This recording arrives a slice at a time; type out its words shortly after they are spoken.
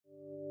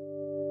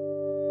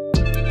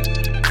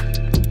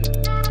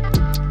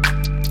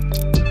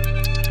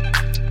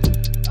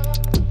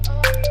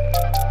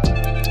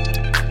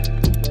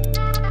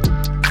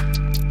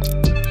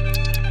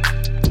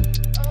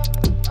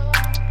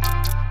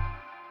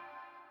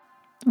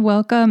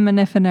Welcome,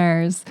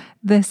 Miniphaners.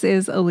 This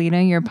is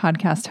Alina, your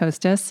podcast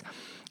hostess.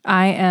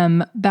 I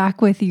am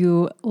back with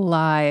you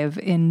live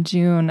in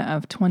June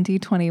of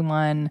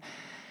 2021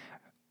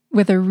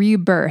 with a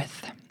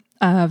rebirth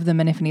of the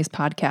Miniphaners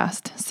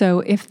podcast.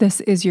 So if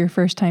this is your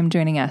first time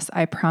joining us,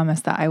 I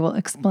promise that I will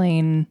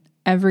explain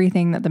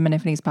everything that the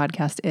Miniphaners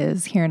podcast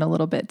is here in a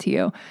little bit to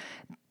you.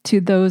 To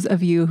those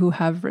of you who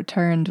have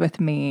returned with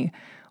me,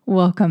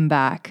 welcome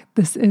back.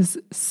 This is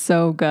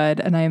so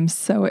good, and I am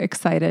so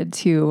excited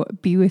to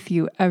be with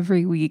you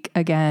every week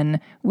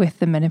again with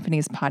the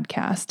Miniphaners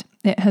podcast.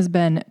 It has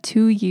been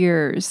 2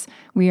 years.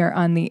 We are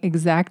on the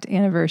exact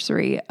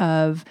anniversary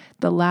of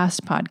the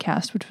last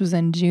podcast, which was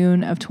in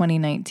June of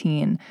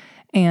 2019,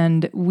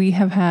 and we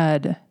have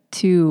had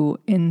 2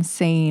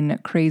 insane,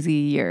 crazy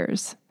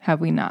years, have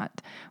we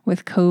not?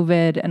 With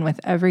COVID and with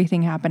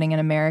everything happening in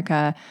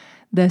America,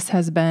 this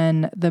has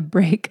been the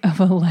break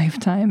of a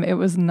lifetime. It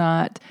was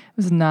not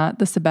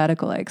the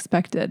sabbatical I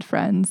expected,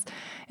 friends.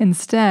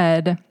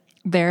 Instead,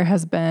 there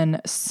has been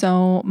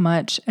so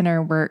much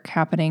inner work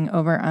happening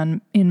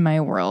in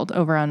my world,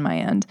 over on my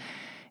end.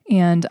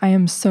 And I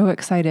am so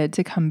excited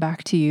to come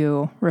back to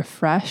you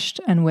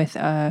refreshed and with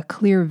a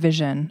clear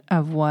vision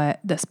of what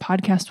this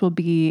podcast will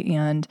be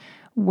and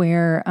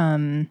where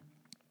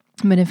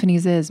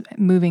Miniphaners is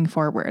moving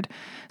forward.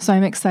 So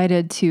I'm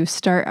excited to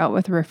start out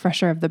with a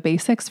refresher of the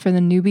basics for the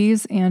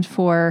newbies and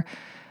for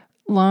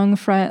long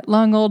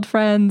old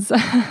friends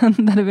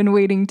that have been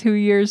waiting 2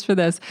 years for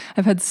this.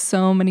 I've had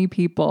so many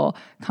people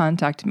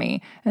contact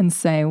me and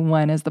say,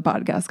 when is the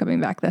podcast coming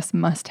back? This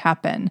must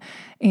happen.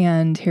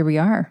 And here we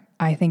are.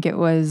 I think it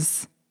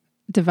was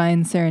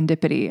divine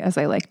serendipity, as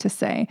I like to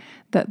say,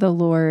 that the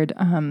Lord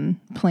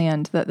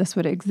planned that this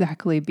would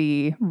exactly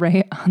be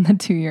right on the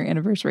 2-year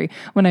anniversary.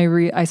 When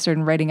I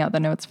started writing out the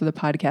notes for the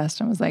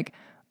podcast, I was like,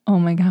 oh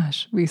my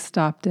gosh, we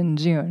stopped in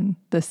June.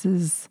 This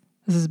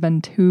has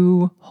been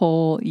 2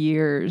 whole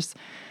years.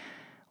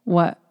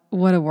 What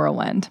a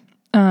whirlwind.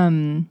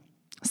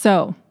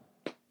 So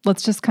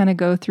let's just kind of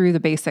go through the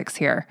basics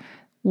here.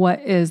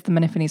 What is the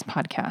Miniphaners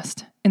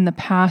podcast? In the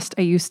past,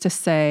 I used to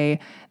say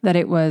that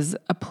it was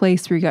a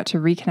place where you got to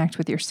reconnect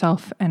with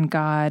yourself and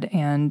God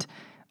and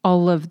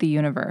all of the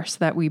universe,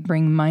 that we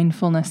bring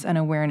mindfulness and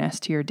awareness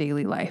to your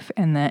daily life,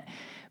 and that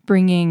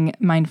bringing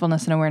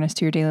mindfulness and awareness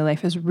to your daily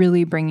life is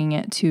really bringing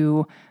it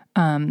to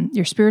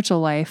your spiritual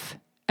life.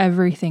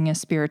 Everything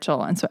is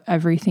spiritual, and so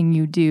everything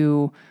you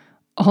do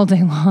all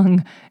day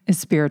long is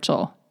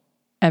spiritual,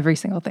 every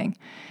single thing.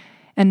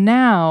 And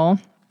now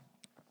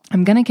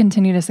I'm going to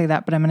continue to say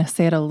that, but I'm going to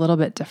say it a little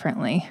bit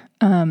differently.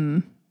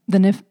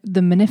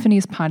 The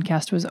Miniphaners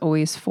podcast was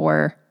always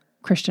for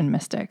Christian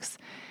mystics.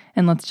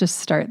 And let's just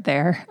start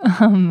there.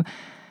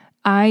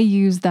 I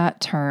use that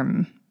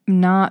term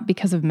not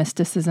because of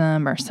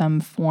mysticism or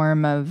some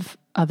form of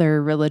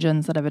other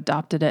religions that have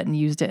adopted it and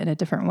used it in a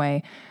different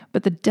way.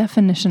 But the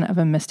definition of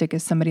a mystic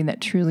is somebody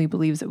that truly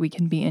believes that we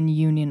can be in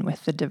union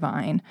with the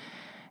divine.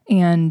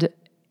 And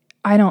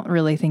I don't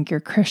really think you're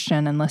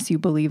Christian unless you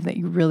believe that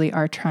you really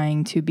are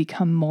trying to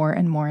become more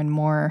and more and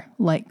more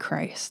like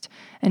Christ.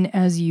 And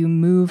as you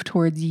move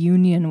towards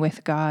union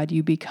with God,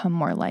 you become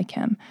more like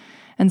him.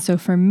 And so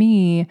for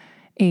me,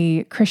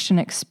 a Christian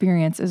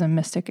experience is a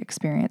mystic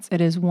experience.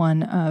 It is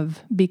one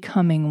of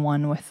becoming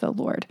one with the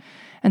Lord.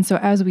 And so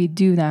as we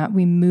do that,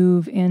 we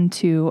move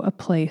into a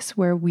place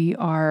where we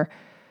are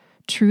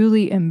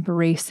truly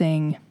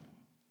embracing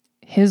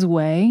his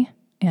way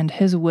and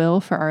his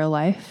will for our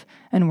life.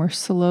 And we're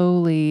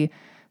slowly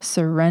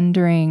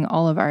surrendering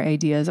all of our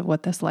ideas of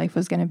what this life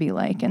was going to be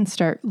like and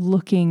start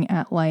looking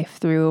at life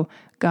through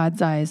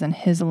God's eyes and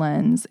his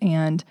lens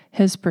and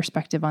his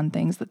perspective on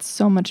things that's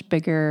so much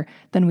bigger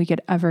than we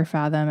could ever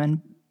fathom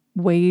and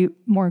way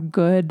more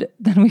good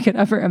than we could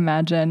ever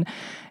imagine.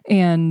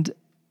 And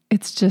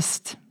it's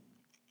just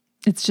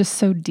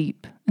so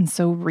deep and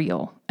so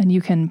real. And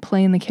you can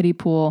play in the kiddie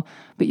pool,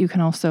 but you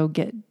can also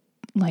get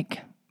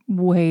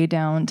way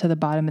down to the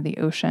bottom of the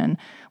ocean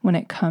when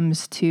it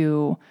comes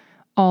to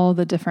all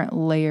the different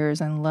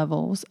layers and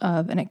levels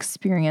of an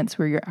experience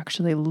where you're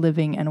actually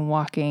living and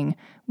walking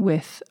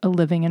with a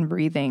living and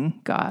breathing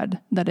God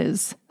that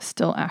is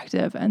still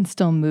active and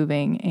still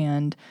moving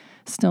and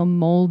still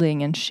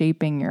molding and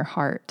shaping your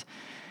heart.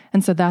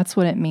 And so that's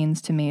what it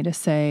means to me to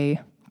say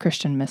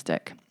Christian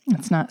mystic.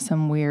 It's not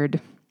some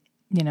weird,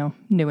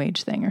 New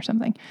Age thing or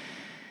something.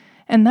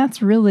 And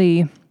that's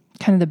really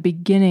kind of the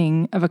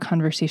beginning of a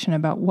conversation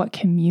about what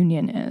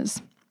communion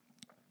is.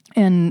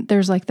 And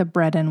there's the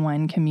bread and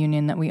wine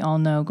communion that we all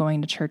know,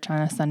 going to church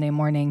on a Sunday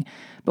morning.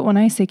 But when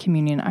I say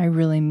communion, I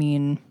really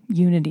mean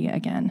unity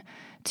again,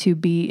 to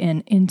be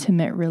in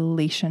intimate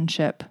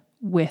relationship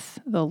with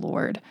the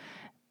Lord.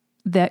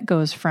 That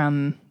goes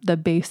from the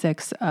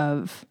basics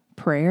of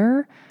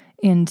prayer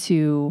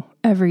into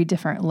every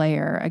different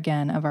layer,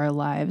 again, of our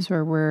lives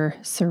where we're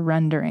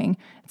surrendering.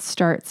 It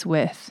starts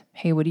with,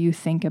 hey, what do you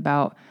think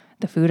about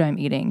the food I'm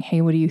eating? Hey,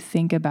 what do you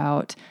think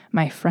about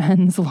my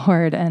friends,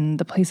 Lord, and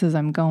the places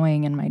I'm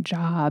going and my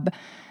job?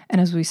 And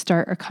as we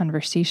start a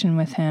conversation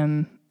with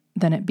him,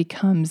 then it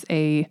becomes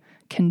a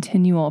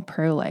continual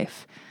prayer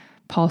life.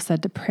 Paul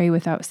said to pray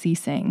without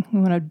ceasing.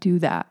 We want to do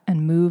that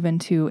and move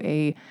into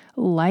a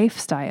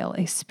lifestyle,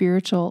 a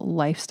spiritual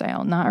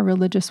lifestyle, not a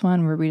religious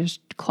one where we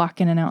just clock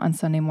in and out on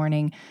Sunday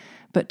morning,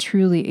 but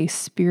truly a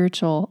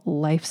spiritual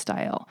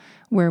lifestyle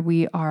where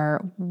we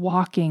are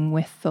walking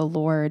with the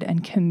Lord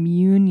and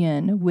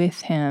communion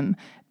with Him,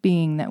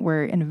 being that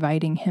we're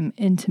inviting Him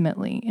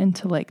intimately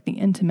into like the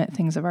intimate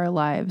things of our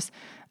lives.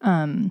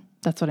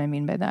 That's what I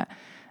mean by that.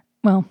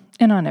 Well,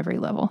 and on every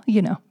level,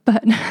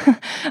 but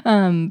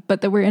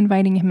that we're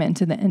inviting Him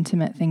into the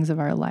intimate things of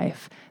our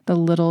life, the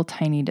little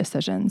tiny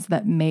decisions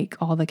that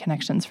make all the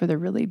connections for the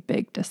really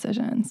big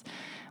decisions.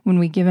 When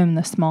we give Him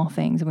the small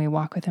things and we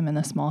walk with Him in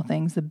the small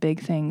things, the big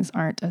things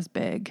aren't as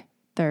big.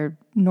 They're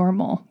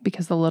normal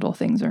because the little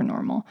things are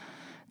normal.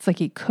 It's like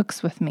He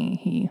cooks with me,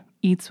 He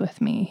eats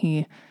with me,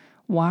 He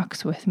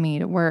walks with me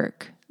to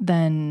work.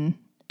 Then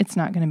it's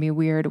not going to be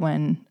weird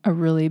when a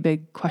really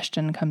big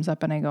question comes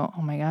up and I go,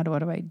 oh my God, what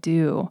do I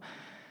do?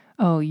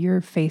 Oh,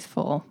 you're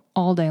faithful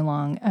all day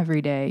long, every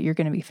day. You're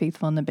going to be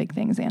faithful in the big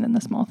things and in the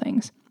small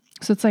things.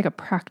 So it's like a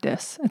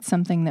practice. It's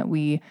something that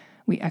we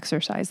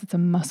exercise. It's a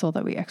muscle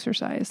that we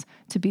exercise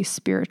to be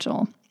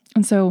spiritual.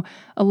 And so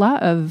a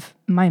lot of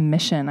my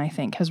mission, I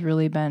think, has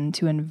really been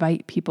to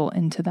invite people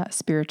into that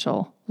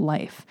spiritual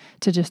life,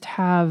 to just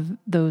have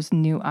those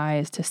new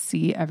eyes to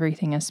see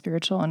everything as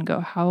spiritual and go,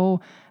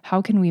 how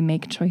can we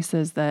make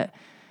choices that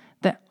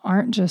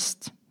aren't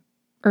just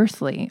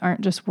earthly,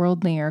 aren't just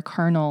worldly or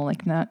carnal,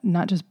 like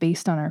not just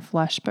based on our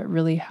flesh, but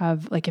really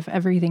have, like, if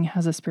everything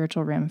has a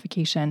spiritual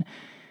ramification,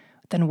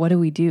 then what do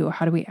we do?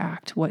 How do we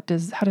act? How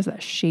does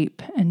that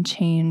shape and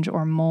change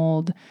or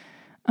mold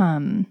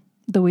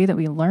the way that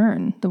we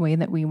learn, the way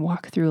that we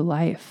walk through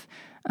life,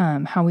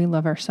 how we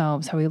love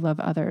ourselves, how we love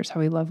others, how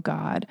we love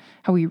God,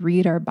 how we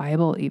read our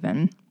Bible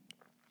even.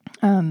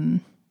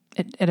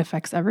 It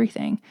affects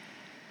everything.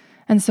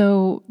 And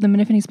so the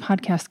Miniphaners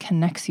podcast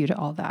connects you to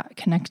all that,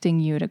 connecting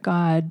you to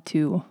God,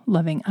 to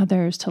loving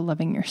others, to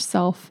loving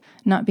yourself,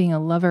 not being a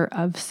lover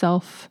of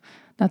self.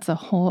 That's a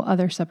whole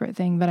other separate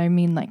thing. But I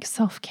mean like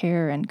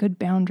self-care and good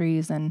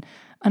boundaries and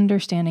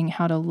understanding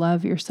how to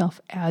love yourself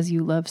as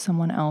you love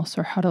someone else,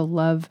 or how to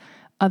love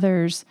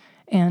others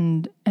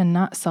and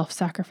not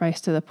self-sacrifice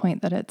to the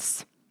point that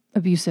it's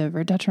abusive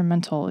or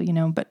detrimental,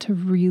 but to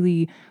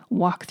really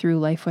walk through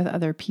life with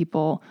other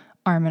people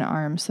arm in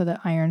arm so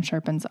that iron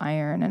sharpens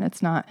iron and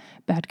it's not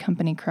bad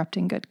company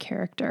corrupting good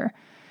character.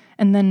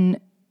 And then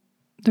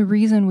the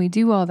reason we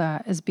do all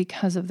that is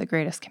because of the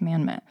greatest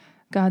commandment.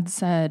 God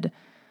said,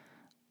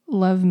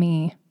 love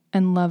me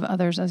and love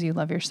others as you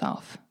love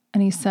yourself.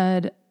 And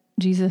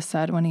Jesus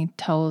said, when He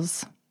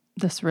tells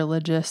this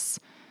religious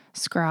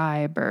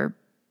scribe or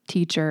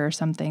teacher or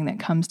something that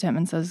comes to Him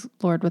and says,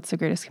 Lord, what's the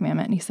greatest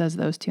commandment? And He says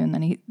those two. And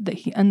then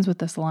he ends with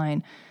this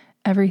line,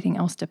 everything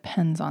else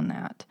depends on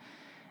that.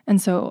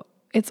 And so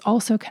it's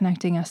also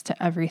connecting us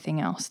to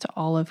everything else, to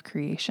all of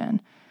creation.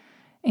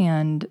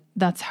 And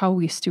that's how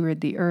we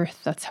steward the earth.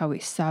 That's how we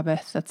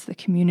Sabbath. That's the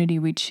community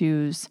we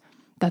choose.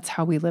 That's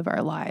how we live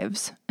our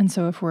lives. And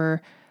so if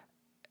we're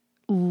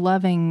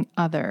loving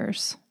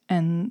others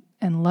and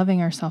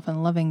loving ourselves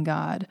and loving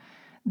God,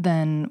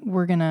 then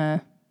we're going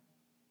to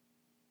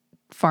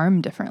farm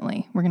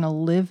differently. We're going to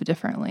live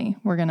differently.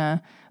 We're going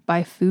to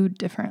buy food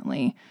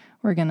differently.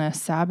 We're going to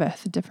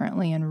Sabbath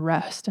differently and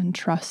rest and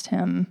trust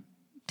Him,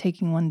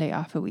 taking one day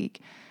off a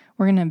week.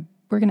 We're going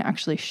to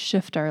actually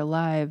shift our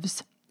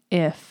lives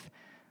if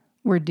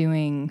we're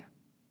doing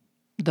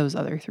those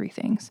other three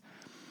things.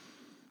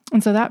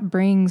 And so that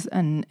brings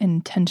an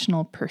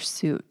intentional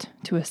pursuit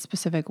to a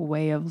specific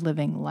way of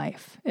living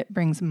life. It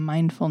brings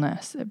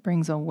mindfulness. It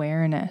brings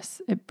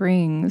awareness. It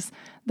brings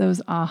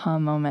those aha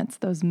moments,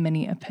 those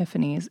mini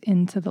epiphanies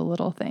into the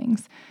little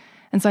things.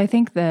 And so I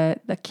think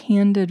that the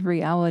candid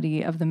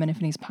reality of the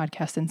Miniphaners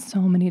podcast in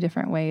so many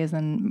different ways,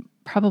 and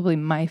probably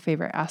my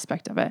favorite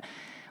aspect of it,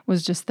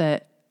 was just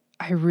that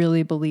I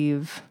really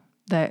believe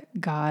that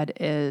God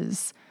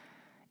is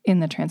in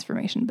the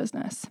transformation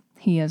business.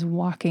 He is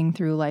walking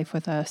through life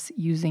with us,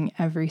 using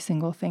every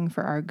single thing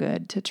for our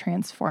good to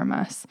transform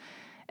us.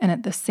 And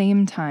at the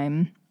same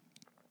time,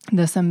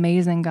 this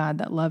amazing God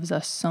that loves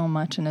us so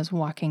much and is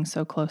walking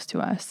so close to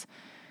us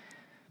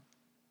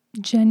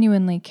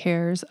genuinely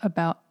cares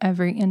about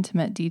every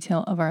intimate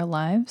detail of our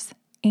lives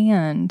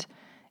and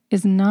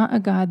is not a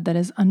God that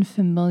is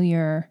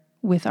unfamiliar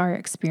with our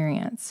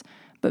experience.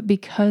 But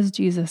because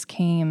Jesus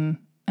came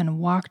and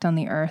walked on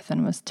the earth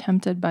and was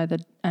tempted by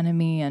the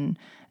enemy and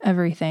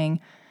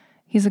everything,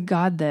 He's a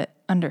God that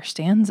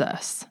understands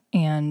us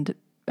and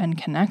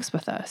connects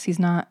with us. He's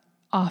not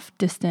off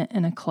distant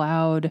in a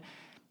cloud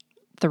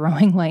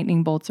throwing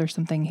lightning bolts or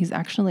something. He's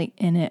actually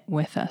in it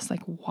with us, like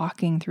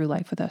walking through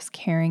life with us,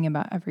 caring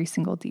about every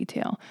single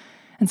detail.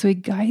 And so He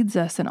guides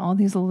us in all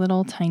these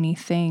little tiny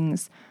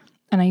things.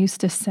 And I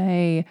used to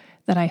say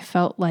that I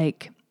felt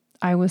like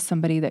I was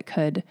somebody that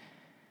could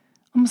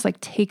almost like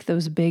take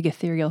those big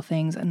ethereal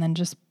things and then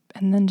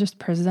just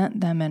present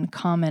them in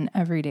common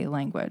everyday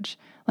language.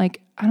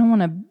 Like, I don't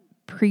want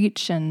to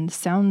preach and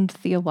sound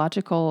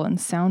theological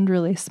and sound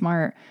really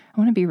smart. I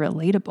want to be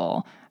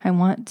relatable. I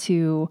want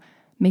to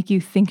make you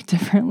think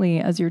differently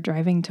as you're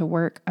driving to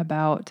work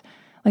about,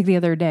 like the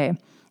other day,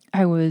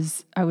 I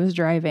was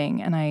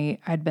driving and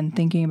I'd been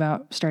thinking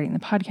about starting the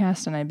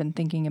podcast, and I'd been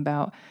thinking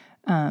about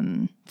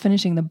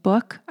finishing the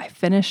book. I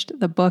finished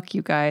the book,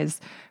 you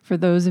guys. For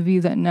those of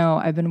you that know,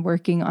 I've been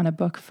working on a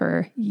book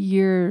for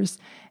years,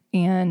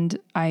 and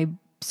I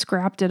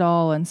scrapped it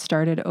all and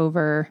started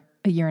over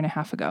a year and a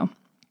half ago.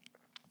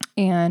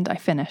 And I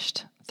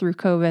finished through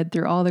COVID,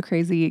 through all the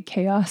crazy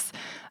chaos.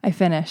 I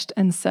finished.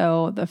 And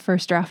so the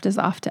first draft is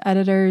off to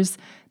editors.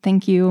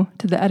 Thank you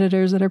to the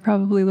editors that are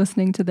probably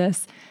listening to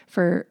this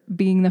for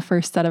being the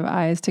first set of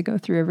eyes to go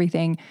through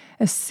everything.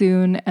 As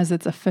soon as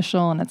it's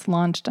official and it's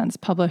launched and it's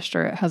published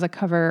or it has a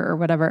cover or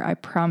whatever, I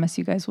promise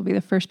you guys will be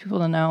the first people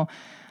to know.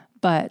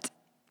 But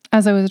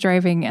as I was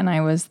driving and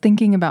I was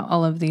thinking about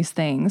all of these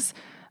things,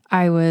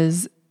 I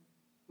was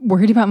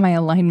worried about my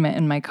alignment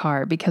in my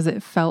car because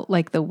it felt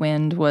like the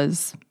wind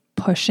was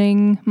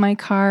pushing my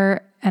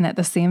car. And at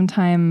the same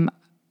time,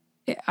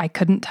 I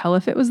couldn't tell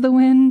if it was the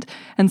wind.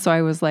 And so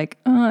I was like,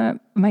 it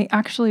might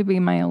actually be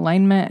my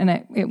alignment.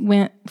 And it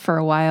went for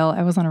a while.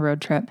 I was on a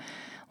road trip.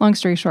 Long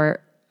story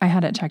short, I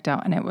had it checked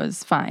out and it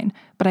was fine.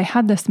 But I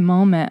had this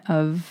moment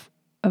of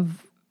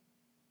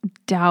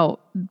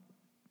doubt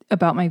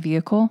about my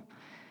vehicle.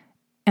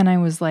 And I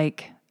was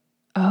like,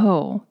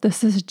 oh,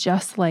 this is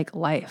just like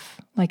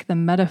life, like the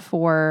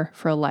metaphor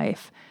for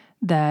life,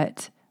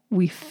 that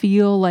we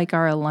feel like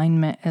our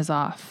alignment is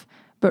off,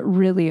 but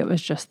really it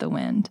was just the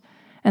wind.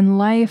 And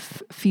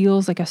life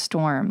feels like a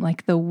storm,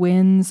 like the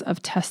winds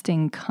of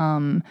testing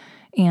come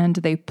and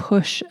they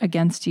push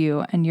against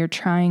you and you're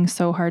trying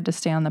so hard to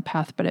stay on the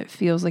path, but it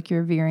feels like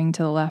you're veering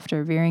to the left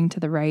or veering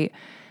to the right,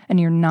 and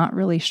you're not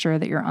really sure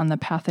that you're on the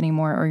path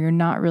anymore, or you're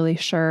not really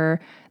sure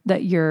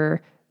that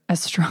you're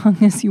as strong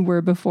as you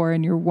were before,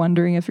 and you're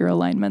wondering if your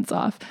alignment's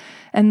off.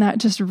 And that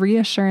just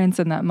reassurance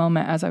in that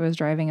moment as I was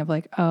driving of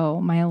like,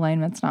 oh, my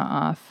alignment's not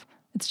off,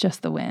 it's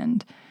just the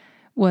wind,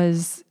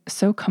 was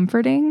so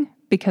comforting,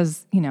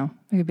 because, it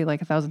could be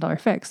like $1,000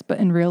 fix, but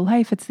in real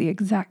life, it's the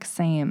exact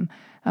same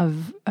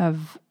of,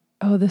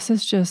 oh, this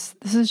is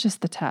just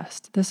the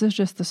test. This is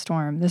just the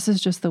storm. This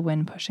is just the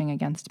wind pushing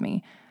against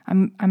me.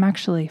 I'm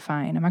actually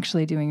fine. I'm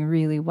actually doing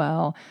really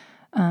well.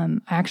 I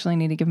actually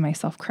need to give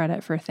myself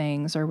credit for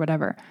things or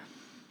whatever.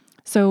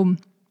 So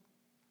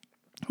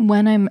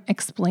when I'm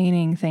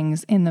explaining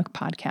things in the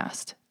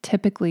podcast,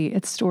 typically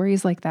it's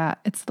stories like that.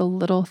 It's the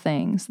little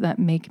things that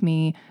make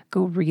me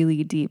go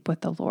really deep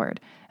with the Lord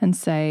and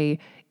say,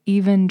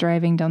 even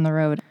driving down the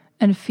road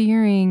and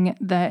fearing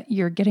that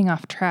you're getting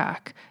off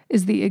track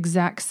is the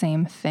exact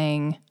same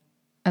thing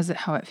as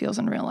how it feels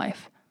in real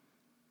life.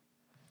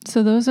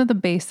 So those are the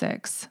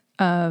basics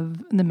of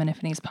the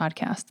Miniphaners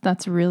podcast.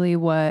 That's really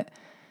what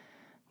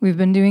we've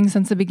been doing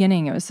since the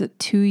beginning. It was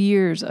 2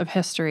 years of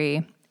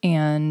history,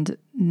 and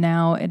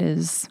now it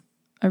is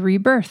a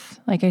rebirth,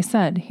 like I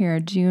said, here,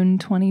 June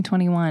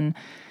 2021.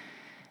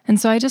 And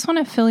so I just want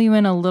to fill you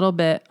in a little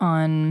bit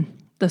on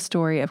the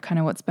story of kind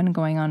of what's been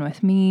going on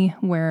with me,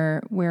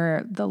 where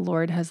the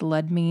Lord has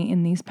led me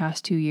in these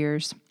past 2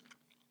 years.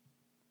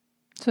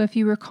 So if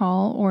you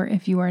recall, or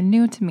if you are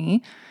new to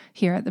me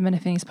here at the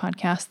Miniphaners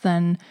podcast,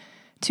 then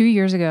 2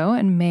 years ago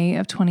in May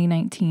of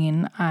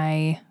 2019,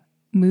 I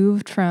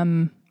moved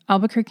from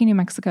Albuquerque, New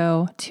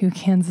Mexico to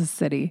Kansas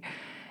City.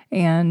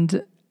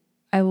 And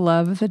I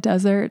love the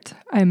desert.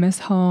 I miss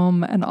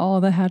home and all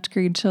the Hatch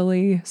green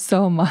chili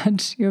so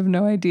much. You have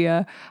no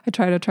idea. I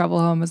try to travel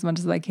home as much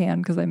as I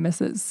can because I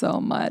miss it so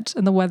much.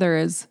 And the weather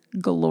is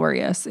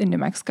glorious in New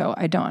Mexico.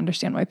 I don't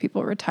understand why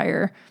people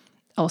retire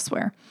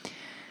elsewhere.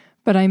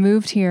 But I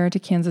moved here to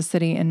Kansas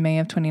City in May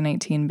of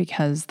 2019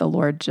 because the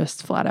Lord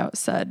just flat out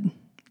said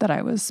that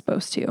I was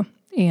supposed to.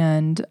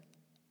 And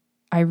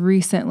I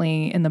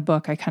recently, in the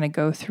book, I kind of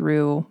go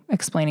through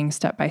explaining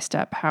step by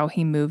step how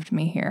he moved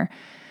me here.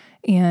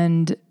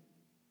 And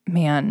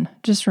man,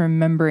 just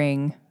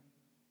remembering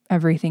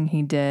everything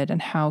he did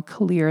and how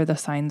clear the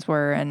signs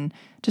were and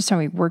just how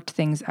he worked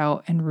things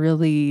out in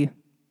really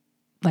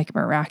like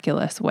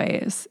miraculous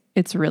ways.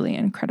 It's really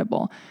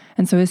incredible.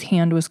 And so his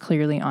hand was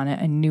clearly on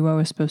it. I knew I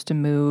was supposed to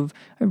move.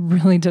 I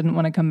really didn't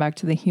want to come back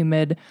to the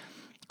humid,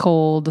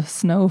 cold,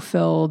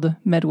 snow-filled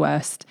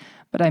Midwest,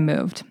 but I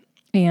moved.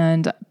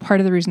 And part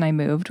of the reason I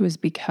moved was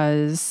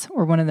because,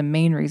 or one of the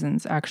main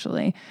reasons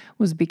actually,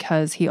 was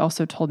because he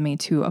also told me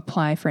to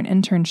apply for an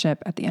internship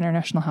at the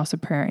International House of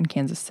Prayer in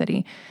Kansas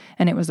City.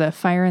 And it was a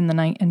fire in the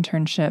night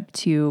internship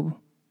to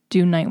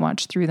do night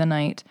watch through the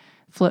night,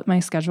 flip my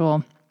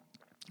schedule,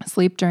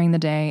 sleep during the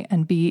day,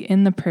 and be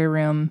in the prayer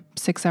room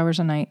 6 hours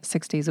a night,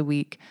 6 days a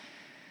week.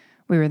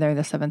 We were there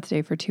the 7th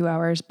day for 2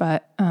 hours,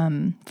 but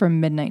from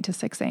midnight to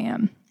 6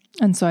 a.m.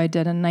 And so I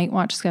did a night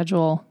watch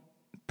schedule,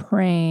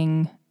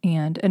 praying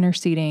and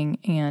interceding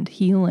and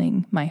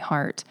healing my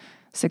heart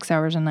 6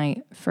 hours a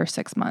night for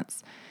 6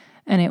 months.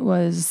 And it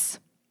was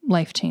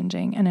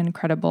life-changing and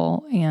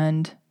incredible,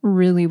 and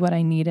really what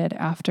I needed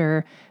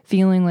after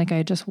feeling like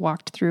I just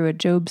walked through a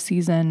Job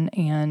season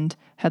and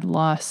had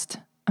lost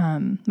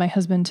my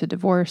husband to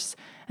divorce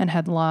and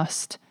had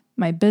lost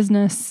my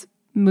business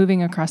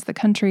moving across the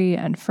country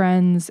and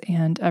friends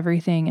and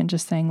everything, and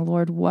just saying,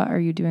 Lord, what are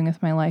you doing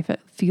with my life? It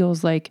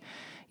feels like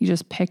you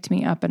just picked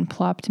me up and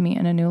plopped me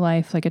in a new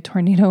life, like a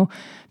tornado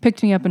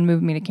picked me up and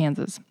moved me to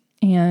Kansas.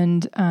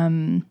 And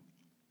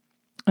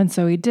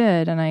so he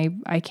did, and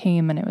I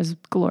came, and it was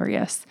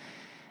glorious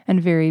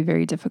and very,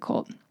 very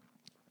difficult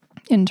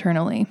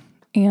internally.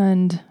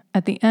 And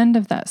at the end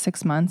of that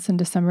 6 months, in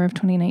December of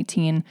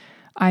 2019,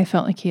 I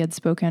felt like he had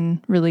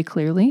spoken really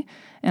clearly,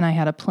 and I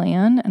had a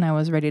plan, and I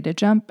was ready to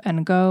jump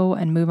and go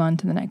and move on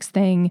to the next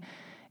thing.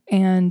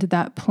 And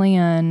that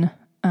plan,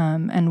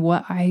 and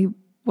what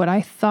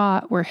I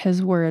thought were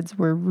his words,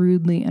 were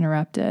rudely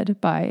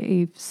interrupted by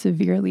a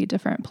severely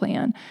different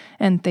plan,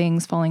 and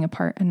things falling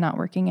apart and not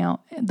working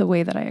out the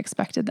way that I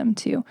expected them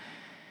to.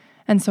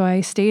 And so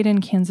I stayed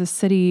in Kansas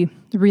City,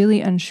 really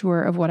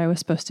unsure of what I was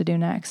supposed to do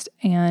next.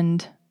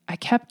 And I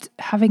kept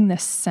having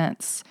this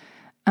sense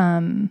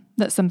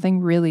that something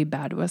really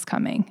bad was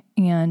coming,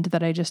 and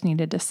that I just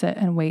needed to sit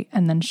and wait.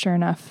 And then sure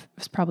enough, it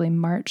was probably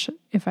March,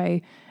 if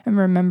I am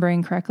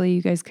remembering correctly.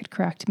 You guys could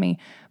correct me.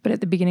 But at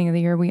the beginning of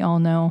the year, we all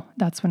know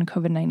that's when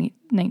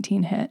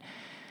COVID-19 hit.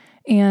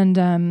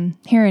 And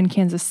here in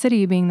Kansas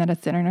City, being that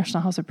it's the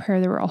International House of Prayer,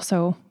 there were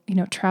also,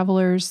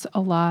 travelers a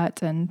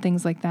lot and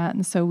things like that.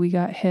 And so we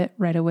got hit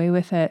right away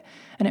with it,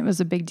 and it was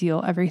a big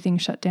deal. Everything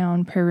shut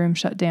down, prayer room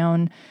shut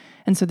down.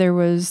 And so there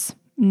was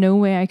no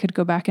way I could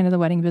go back into the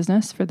wedding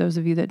business. For those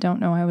of you that don't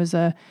know, I was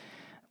a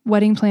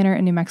wedding planner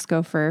in New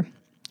Mexico for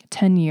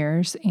 10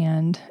 years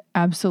and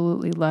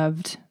absolutely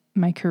loved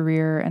my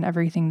career and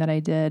everything that I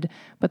did.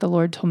 But the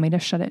Lord told me to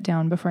shut it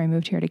down before I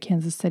moved here to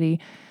Kansas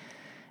City.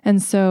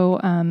 And so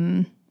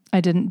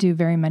I didn't do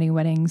very many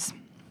weddings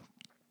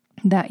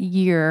that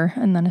year.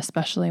 And then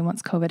especially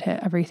once COVID hit,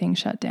 everything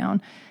shut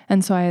down.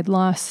 And so I had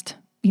lost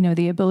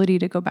the ability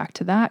to go back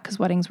to that because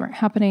weddings weren't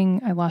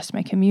happening. I lost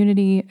my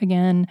community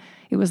again.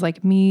 It was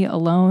like me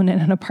alone in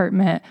an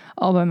apartment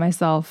all by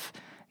myself,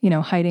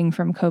 hiding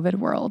from COVID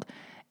world.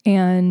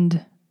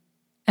 And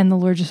the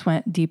Lord just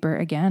went deeper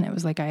again. It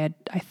was like I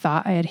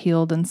thought I had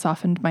healed and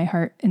softened my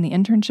heart in the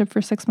internship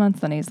for 6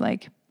 months. Then he's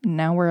like,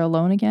 now we're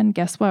alone again.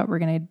 Guess what? We're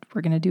going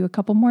to do a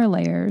couple more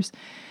layers.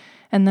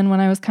 And then when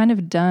I was kind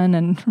of done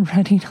and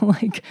ready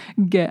to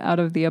get out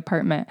of the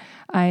apartment,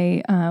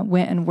 I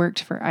went and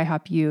worked for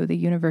IHOPU, the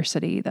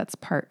university that's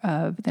part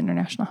of the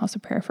International House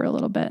of Prayer, for a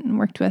little bit, and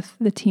worked with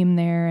the team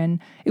there.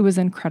 And it was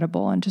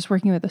incredible. And just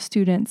working with the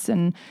students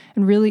and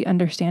really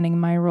understanding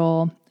my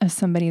role as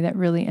somebody that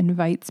really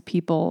invites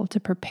people to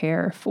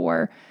prepare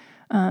for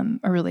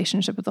a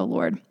relationship with the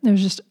Lord. It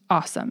was just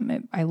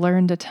awesome. I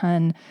learned a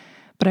ton,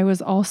 but I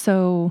was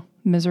also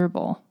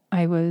miserable.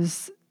 I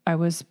was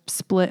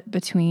split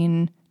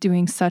between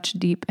doing such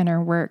deep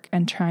inner work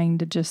and trying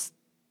to just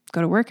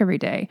go to work every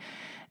day.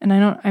 And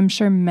I'm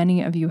sure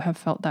many of you have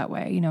felt that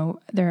way.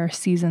 There are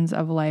seasons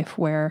of life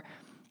where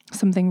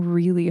something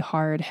really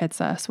hard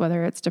hits us,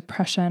 whether it's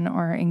depression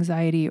or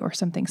anxiety or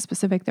something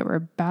specific that we're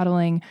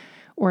battling,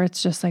 or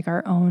it's just like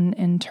our own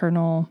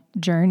internal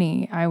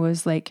journey. I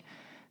was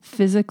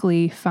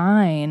physically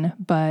fine,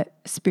 but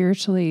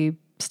spiritually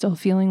still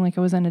feeling like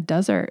I was in a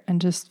desert,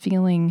 and just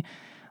feeling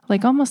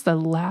like almost a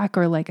lack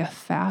or like a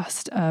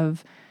fast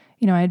of,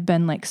 I'd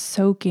been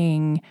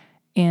soaking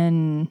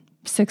in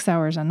 6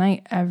 hours a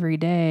night every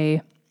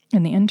day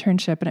in the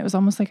internship. And it was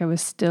almost like I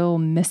was still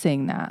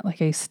missing that.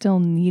 I still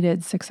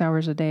needed 6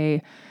 hours a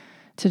day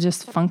to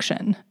just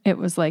function. It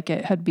was like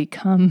it had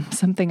become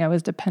something I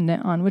was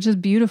dependent on, which is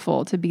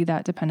beautiful to be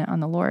that dependent on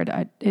the Lord.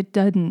 It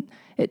doesn't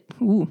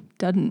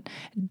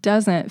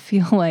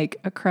feel like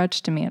a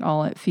crutch to me at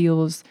all. It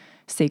feels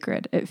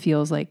sacred. It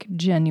feels like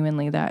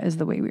genuinely that is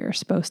the way we are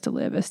supposed to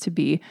live, is to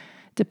be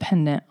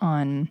dependent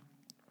on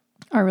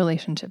our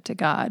relationship to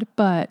God.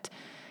 But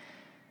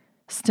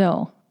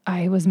still,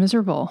 I was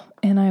miserable,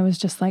 and I was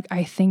just like,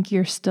 I think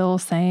you're still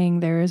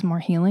saying there is more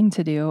healing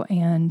to do,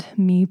 and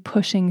me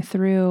pushing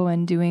through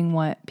and doing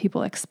what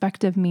people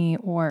expect of me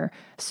or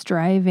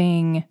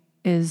striving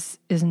is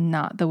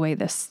not the way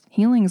this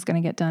healing is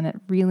going to get done. It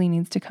really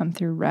needs to come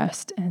through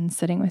rest and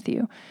sitting with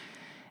you.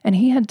 And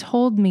he had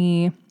told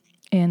me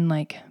in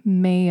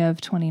May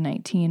of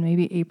 2019,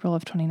 maybe April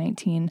of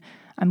 2019,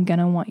 I'm going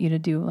to want you to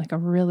do a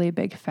really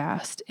big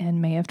fast in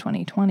May of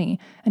 2020.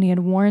 And he had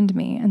warned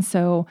me. And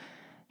so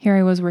here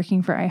I was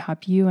working for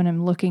IHOPU, and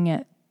I'm looking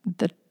at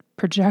the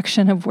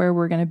projection of where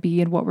we're going to be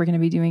and what we're going to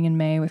be doing in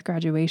May with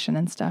graduation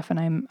and stuff. And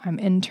I'm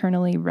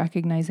internally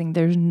recognizing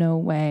there's no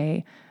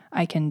way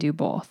I can do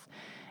both.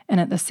 And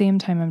at the same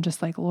time, I'm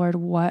just like, Lord,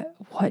 what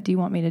do you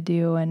want me to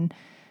do? And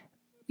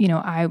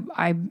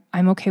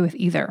I'm okay with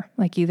either.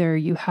 Either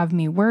you have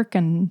me work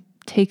and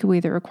take away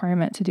the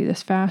requirement to do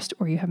this fast,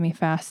 or you have me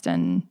fast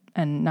and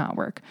not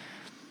work.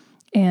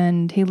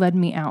 And he led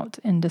me out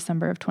in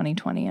December of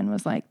 2020 and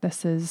was like,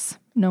 this is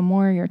no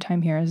more. Your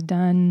time here is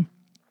done.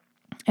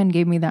 and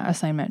gave me that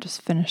assignment.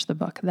 Just finish the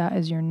book. That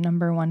is your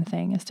number one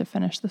thing, is to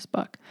finish this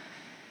book.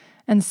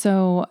 And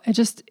so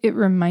it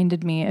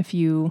reminded me,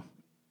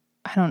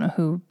 I don't know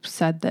who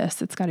said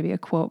this, it's got to be a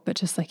quote, but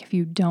just like, if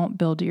you don't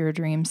build your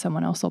dream,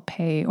 someone else will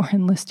pay or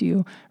enlist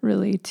you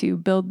really to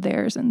build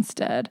theirs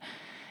instead.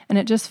 And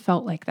it just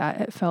felt like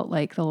that. It felt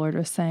like the Lord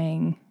was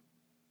saying,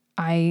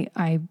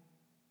 I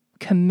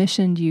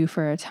commissioned you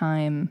for a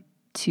time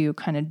to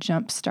kind of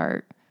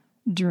jumpstart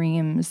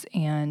dreams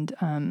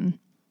and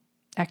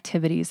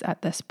activities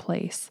at this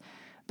place.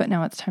 But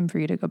now it's time for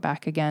you to go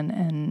back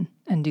again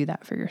and do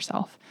that for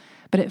yourself.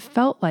 But it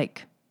felt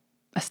like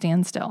a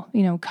standstill,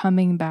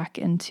 coming back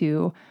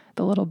into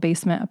the little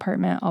basement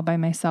apartment all by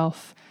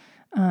myself,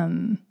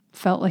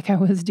 felt like I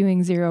was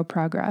doing zero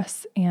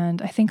progress.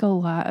 And I think a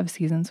lot of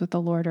seasons with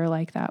the Lord are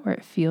like that, where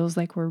it feels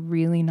like we're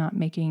really not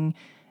making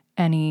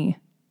any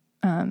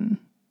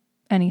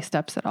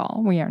steps at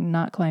all. We are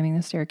not climbing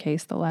the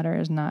staircase. The ladder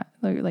is not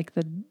like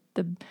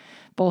the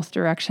both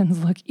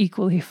directions look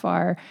equally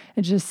far.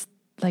 It's just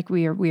like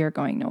we are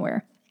going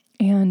nowhere.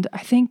 And I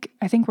think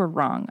we're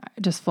wrong,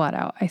 just flat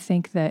out. I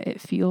think that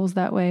it feels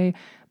that way,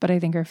 but I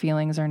think our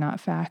feelings are not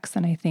facts.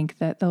 And I think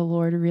that the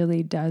Lord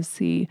really does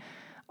see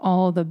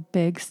all the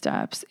big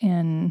steps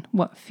in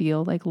what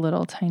feel like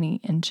little tiny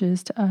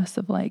inches to us,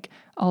 of like,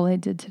 all I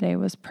did today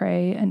was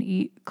pray and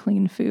eat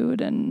clean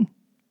food and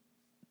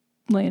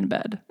lay in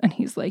bed. And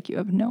he's like, you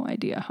have no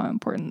idea how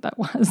important that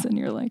was. And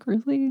you're like,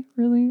 really?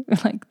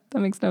 Like, that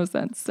makes no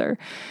sense, sir.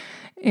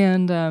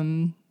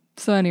 And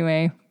so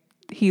anyway,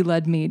 he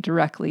led me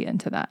directly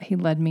into that. He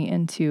led me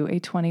into a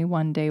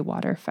 21-day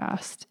water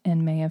fast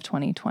in May of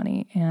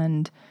 2020.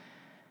 And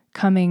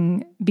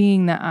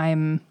being that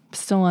I'm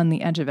still on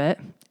the edge of it,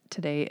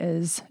 today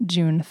is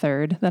June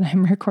 3rd that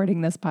I'm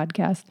recording this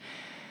podcast.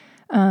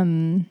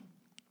 Man,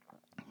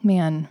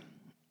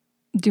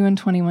 doing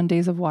 21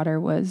 days of water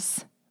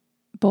was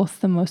both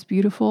the most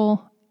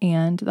beautiful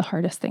and the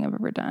hardest thing I've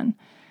ever done.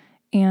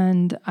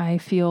 And I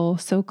feel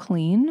so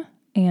clean,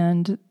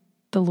 and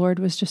the Lord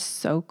was just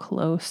so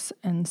close,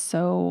 and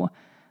so,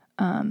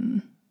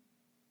 it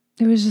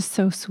was just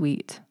so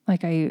sweet.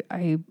 Like I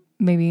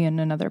maybe in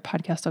another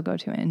podcast I'll go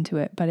into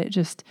it, but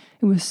it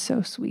was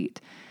so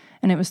sweet,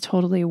 and it was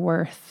totally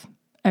worth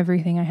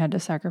everything I had to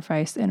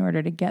sacrifice in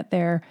order to get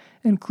there,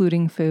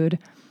 including food.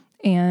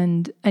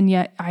 And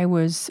yet I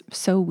was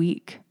so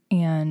weak,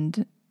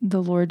 and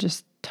the Lord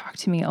just talked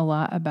to me a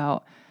lot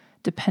about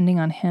depending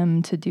on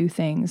him to do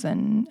things,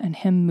 and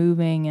him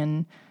moving,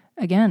 and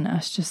again,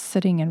 us just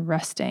sitting and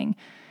resting.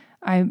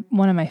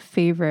 One of my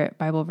favorite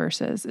Bible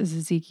verses is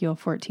Ezekiel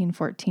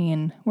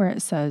 14:14, where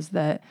it says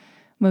that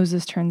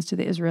Moses turns to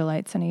the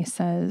Israelites and he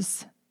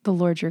says, the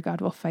Lord your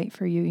God will fight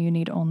for you. You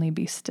need only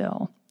be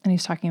still. And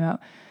he's talking about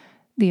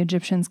the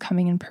Egyptians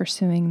coming and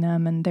pursuing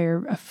them, and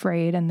they're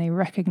afraid, and they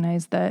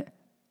recognize that,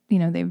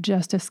 they've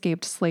just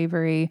escaped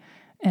slavery,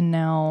 and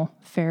now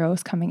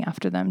Pharaoh's coming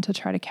after them to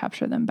try to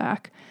capture them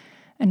back.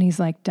 And he's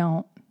like,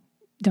 don't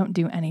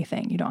do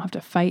anything. You don't have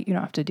to fight. You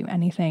don't have to do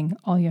anything.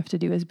 All you have to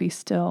do is be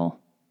still,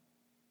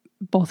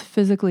 both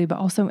physically, but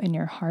also in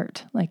your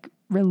heart. Like,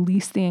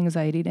 release the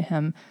anxiety to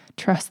him.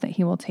 Trust that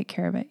he will take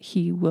care of it.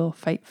 He will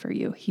fight for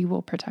you. He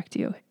will protect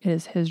you. It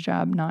is his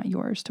job, not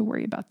yours, to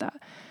worry about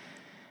that.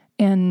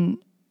 And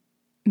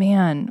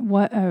man,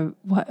 what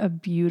a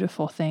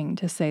beautiful thing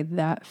to say,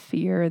 that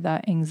fear,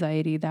 that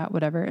anxiety, that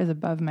whatever is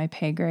above my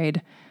pay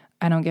grade.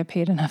 I don't get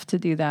paid enough to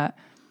do that.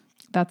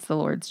 That's the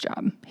Lord's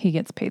job. He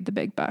gets paid the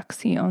big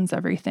bucks. He owns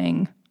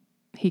everything.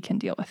 He can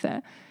deal with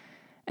it.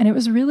 And it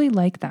was really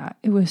like that.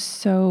 It was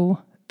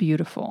so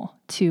beautiful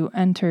to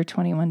enter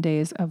 21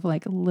 days of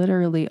like,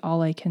 literally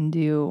all I can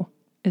do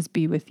is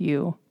be with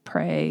you,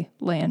 pray,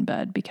 lay in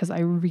bed, because I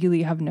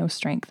really have no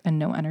strength and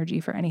no energy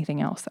for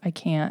anything else. I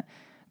can't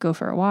go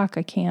for a walk.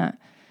 I can't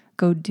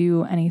go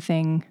do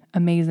anything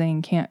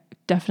amazing.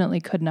 Definitely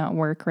could not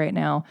work right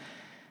now.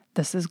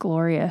 This is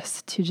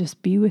glorious to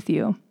just be with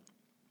you.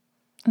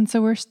 And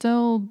so we're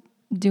still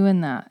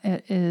doing that.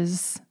 It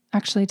is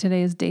actually,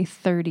 today is day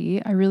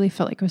 30. I really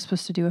felt like I was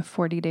supposed to do a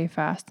 40-day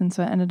fast. And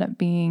so it ended up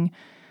being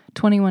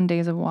 21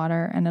 days of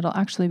water, and it'll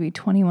actually be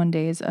 21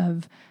 days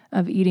of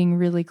eating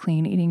really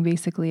clean, eating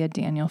basically a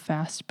Daniel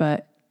fast,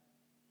 but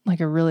like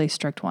a really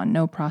strict one,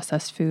 no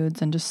processed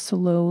foods, and just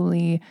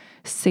slowly,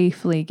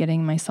 safely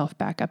getting myself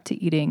back up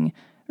to eating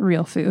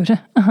real food,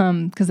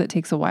 because it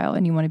takes a while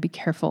and you want to be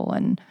careful.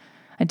 And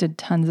I did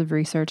tons of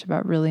research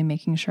about really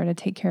making sure to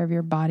take care of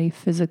your body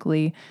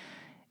physically,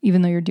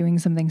 even though you're doing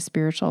something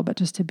spiritual, but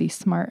just to be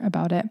smart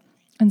about it.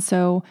 And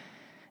so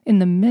in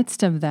the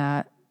midst of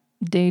that,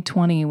 day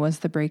 20 was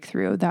the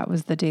breakthrough. That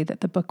was the day that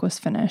the book was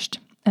finished.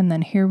 And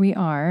then here we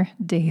are,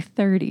 day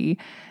 30,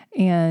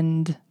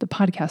 and the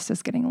podcast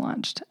is getting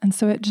launched. And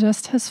so it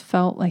just has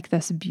felt like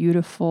this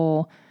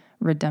beautiful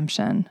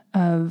redemption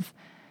of,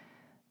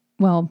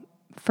 well,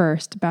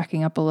 first,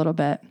 backing up a little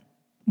bit,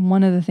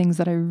 one of the things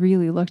that I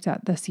really looked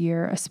at this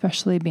year,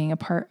 especially being a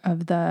part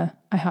of the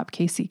IHOP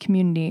KC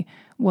community,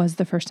 was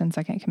the first and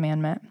second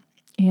commandment.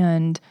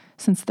 And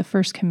since the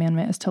first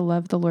commandment is to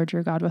love the Lord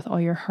your God with all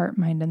your heart,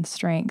 mind, and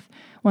strength,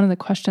 one of the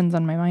questions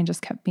on my mind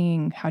just kept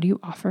being, how do you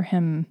offer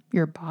him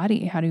your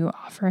body? How do you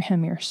offer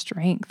him your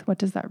strength? What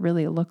does that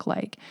really look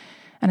like?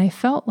 And I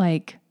felt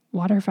like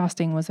water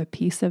fasting was a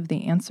piece of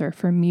the answer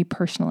for me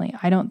personally.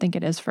 I don't think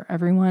it is for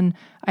everyone.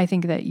 I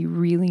think that you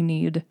really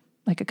need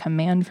like a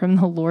command from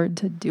the Lord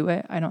to do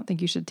it. I don't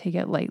think you should take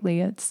it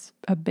lightly. It's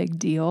a big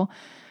deal.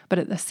 But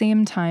at the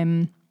same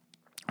time,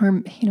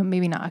 or,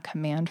 maybe not a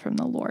command from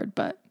the Lord,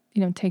 but,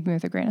 take me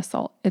with a grain of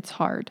salt. It's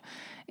hard.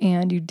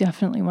 And you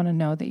definitely want to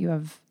know that you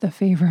have the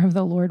favor of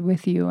the Lord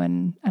with you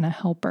and a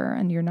helper,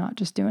 and you're not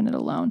just doing it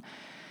alone.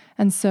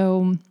 And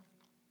so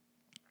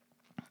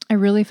I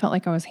really felt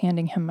like I was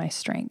handing him my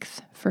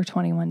strength for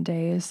 21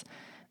 days.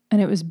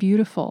 And it was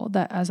beautiful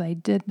that as I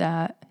did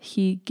that,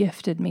 he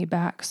gifted me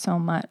back so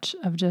much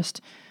of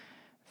just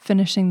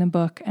finishing the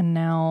book and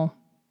now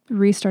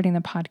restarting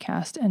the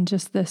podcast, and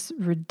just this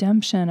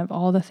redemption of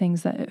all the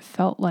things that it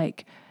felt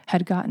like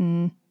had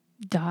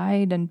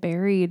died and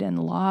buried and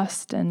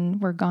lost and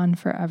were gone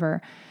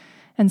forever.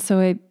 And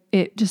so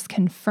it just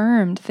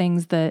confirmed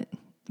things that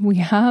we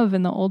have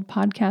in the old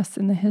podcasts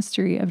in the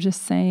history of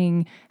just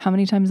saying, how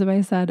many times have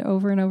I said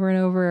over and over and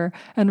over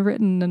and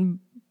written and,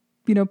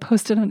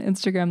 posted on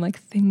Instagram, like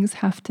things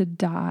have to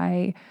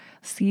die,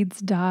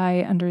 seeds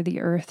die under the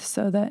earth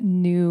so that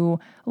new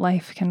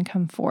life can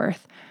come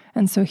forth.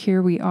 And so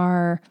here we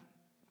are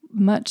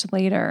much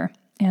later,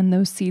 and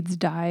those seeds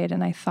died,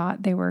 and I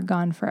thought they were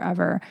gone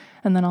forever.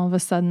 And then all of a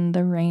sudden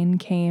the rain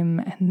came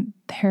and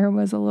there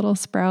was a little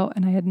sprout,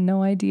 and I had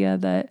no idea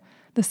that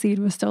the seed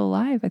was still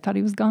alive. I thought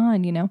he was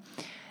gone,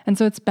 And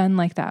so it's been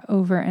like that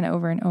over and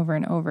over and over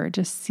and over,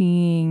 just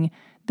seeing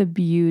the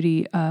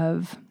beauty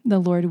of the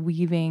Lord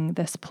weaving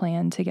this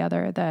plan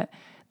together that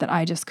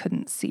I just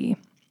couldn't see.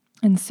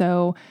 And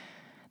so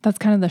that's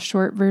kind of the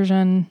short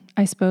version,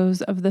 I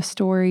suppose, of the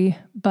story,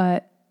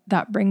 but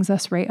that brings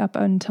us right up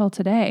until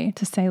today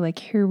to say, like,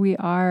 here we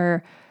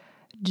are,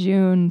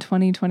 June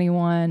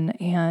 2021,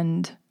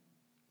 and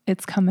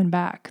it's coming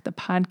back. The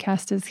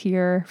podcast is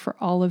here for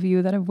all of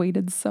you that have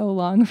waited so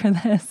long for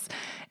this,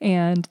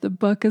 and the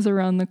book is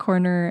around the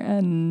corner,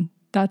 and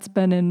that's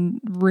been in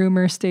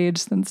rumor stage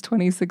since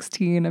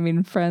 2016. I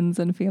mean, friends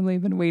and family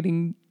have been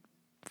waiting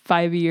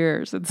 5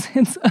 years.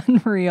 It's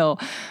unreal.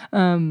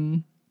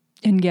 And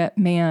yet,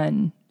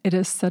 man, it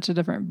is such a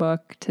different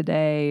book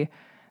today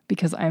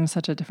because I'm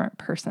such a different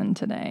person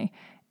today.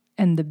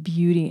 And the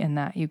beauty in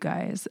that, you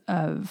guys,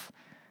 of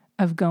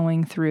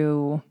going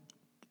through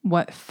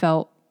what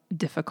felt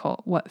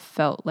difficult, what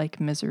felt like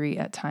misery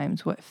at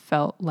times, what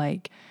felt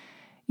like,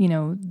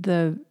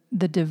 the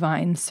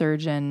divine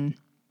surgeon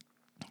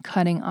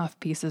cutting off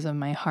pieces of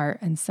my heart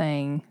and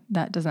saying,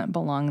 that doesn't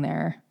belong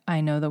there. I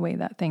know the way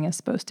that thing is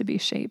supposed to be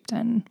shaped,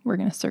 and we're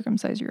going to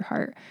circumcise your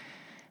heart.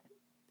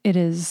 It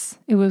was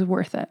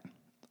worth it.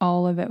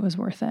 All of it was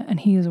worth it. And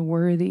he is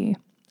worthy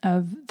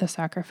of the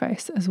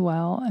sacrifice as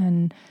well.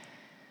 And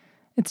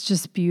it's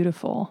just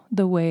beautiful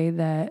the way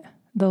that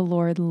the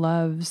Lord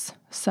loves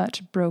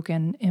such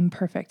broken,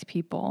 imperfect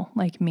people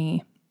like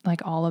me,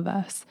 like all of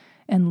us,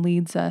 and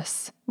leads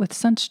us with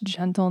such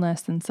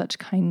gentleness and such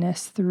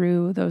kindness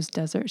through those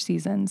desert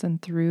seasons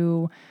and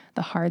through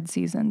the hard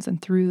seasons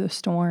and through the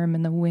storm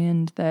and the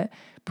wind that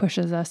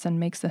pushes us and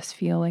makes us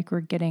feel like we're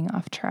getting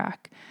off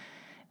track.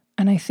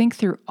 And I think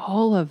through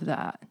all of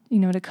that,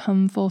 to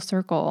come full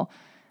circle,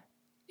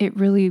 it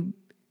really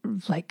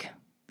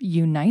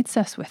unites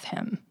us with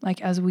him.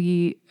 Like as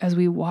we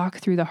walk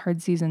through the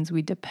hard seasons,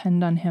 we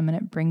depend on him, and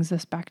it brings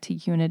us back to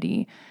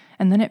unity.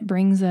 And then it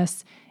brings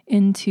us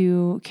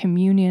into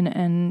communion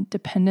and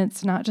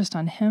dependence, not just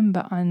on him,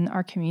 but on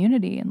our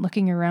community, and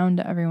looking around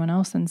at everyone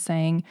else and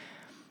saying,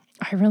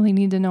 I really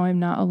need to know I'm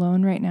not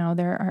alone right now.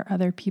 There are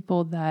other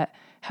people that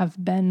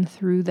have been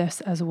through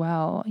this as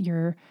well.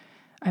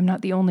 I'm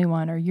not the only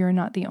one, or you're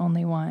not the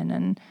only one,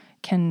 and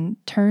can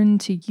turn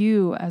to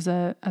you as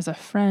a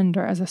friend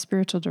or as a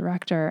spiritual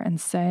director and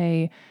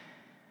say,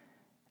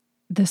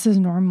 this is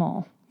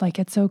normal. Like,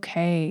 it's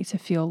okay to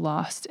feel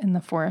lost in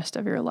the forest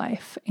of your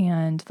life,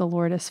 and the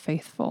Lord is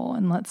faithful.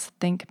 And let's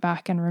think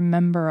back and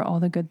remember all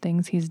the good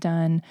things he's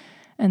done,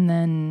 and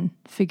then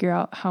figure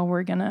out how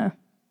we're going to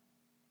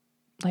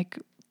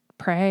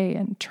pray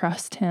and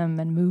trust him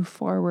and move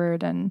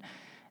forward and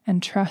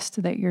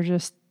trust that you're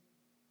just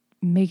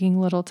making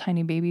little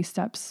tiny baby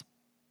steps,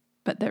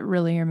 but that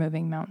really are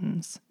moving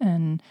mountains.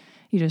 And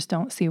you just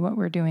don't see what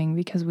we're doing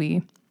because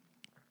we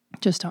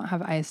just don't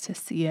have eyes to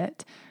see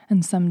it.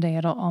 And someday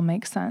it'll all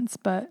make sense,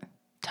 but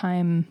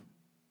time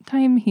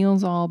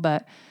heals all,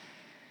 but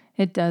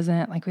it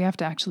doesn't. Like, we have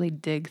to actually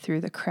dig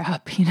through the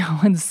crap,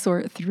 and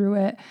sort through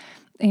it.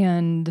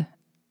 And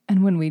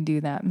when we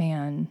do that,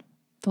 man,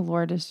 the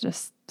Lord is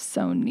just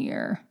so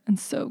near and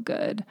so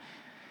good.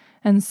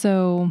 And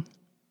so,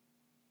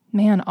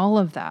 man, all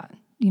of that,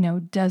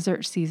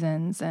 desert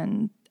seasons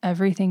and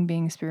everything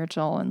being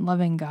spiritual and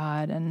loving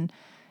God and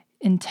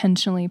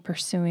intentionally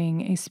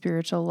pursuing a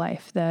spiritual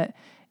life that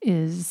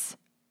is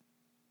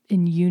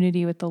in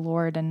unity with the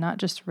Lord and not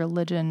just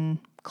religion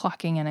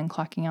clocking in and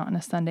clocking out on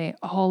a Sunday,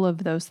 all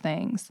of those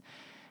things,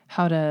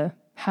 how to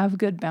have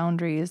good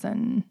boundaries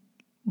and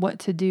what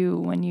to do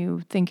when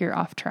you think you're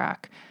off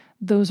track.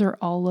 Those are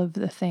all of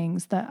the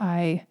things that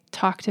I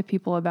talk to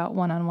people about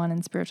one-on-one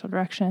in spiritual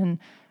direction,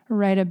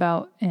 write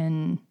about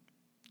in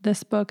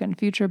this book and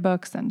future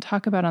books, and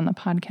talk about on the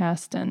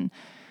podcast. And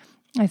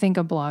I think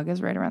a blog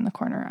is right around the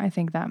corner. I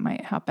think that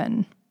might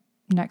happen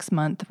next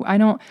month.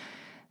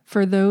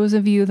 For those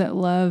of you that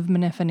love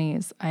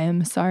Miniphaners, I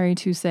am sorry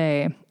to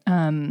say,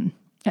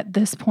 at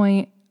this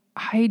point,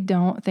 I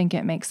don't think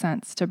it makes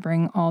sense to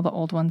bring all the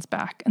old ones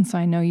back. And so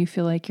I know you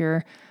feel like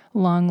your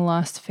long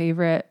lost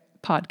favorite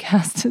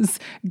podcast is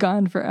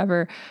gone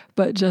forever,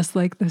 but just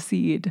like the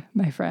seed,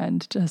 my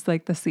friend, just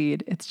like the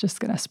seed, it's just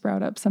going to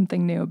sprout up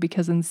something new,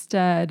 because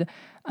instead,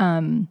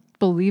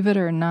 believe it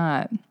or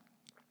not,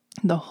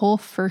 the whole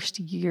first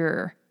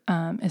year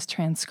is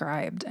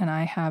transcribed, and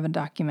I have a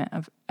document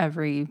of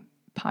every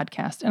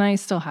podcast, and I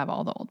still have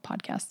all the old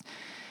podcasts.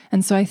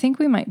 And so I think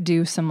we might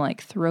do some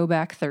like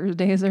throwback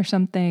Thursdays or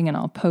something, and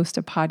I'll post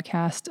a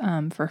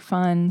podcast for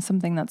fun,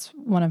 something that's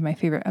one of my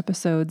favorite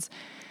episodes.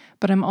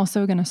 But I'm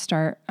also going to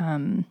start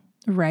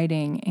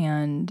writing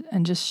and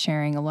just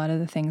sharing a lot of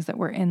the things that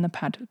were in the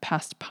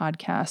past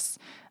podcasts,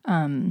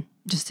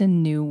 just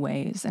in new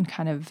ways, and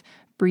kind of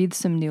breathe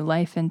some new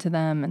life into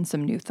them and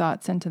some new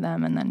thoughts into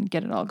them, and then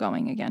get it all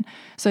going again.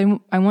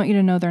 So I want you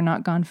to know they're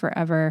not gone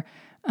forever,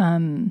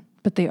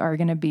 but they are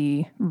going to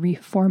be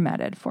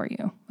reformatted for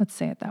you. Let's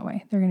say it that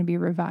way. They're going to be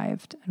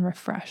revived and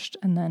refreshed,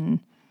 and then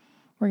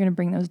we're going to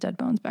bring those dead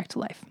bones back to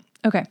life.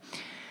 Okay,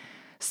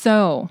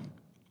 so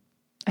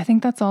I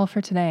think that's all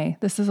for today.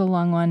 This is a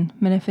long one.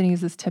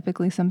 Miniphaners is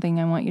typically something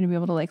I want you to be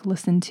able to like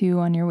listen to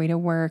on your way to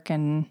work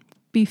and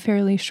be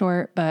fairly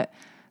short, but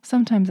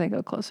sometimes I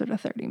go closer to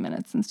 30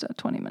 minutes instead of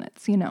 20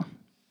 minutes,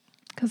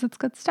 because it's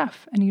good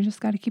stuff and you just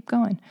got to keep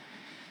going.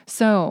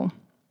 So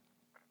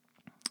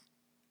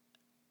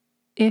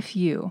if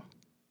you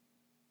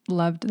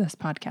loved this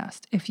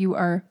podcast, if you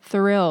are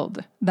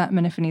thrilled that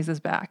Miniphaners is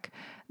back,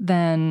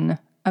 then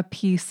a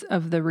piece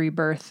of the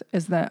rebirth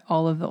is that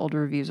all of the old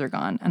reviews are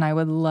gone. And I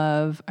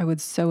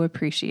would so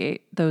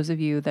appreciate those of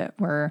you that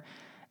were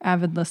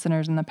avid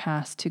listeners in the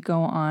past to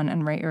go on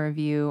and write a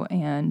review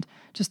and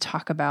just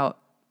talk about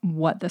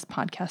what this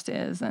podcast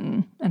is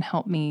and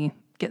help me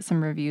get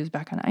some reviews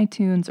back on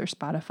iTunes or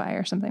Spotify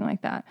or something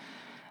like that.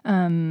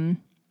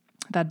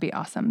 That'd be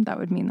awesome. That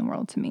would mean the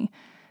world to me.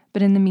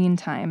 But in the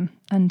meantime,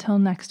 until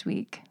next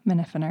week,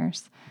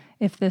 Miniphaners,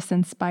 if this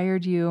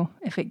inspired you,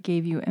 if it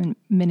gave you a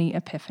mini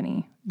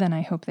epiphany, then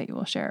I hope that you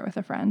will share it with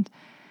a friend.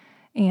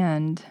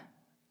 And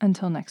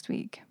until next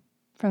week,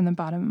 from the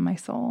bottom of my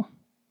soul,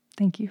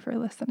 thank you for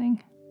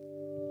listening.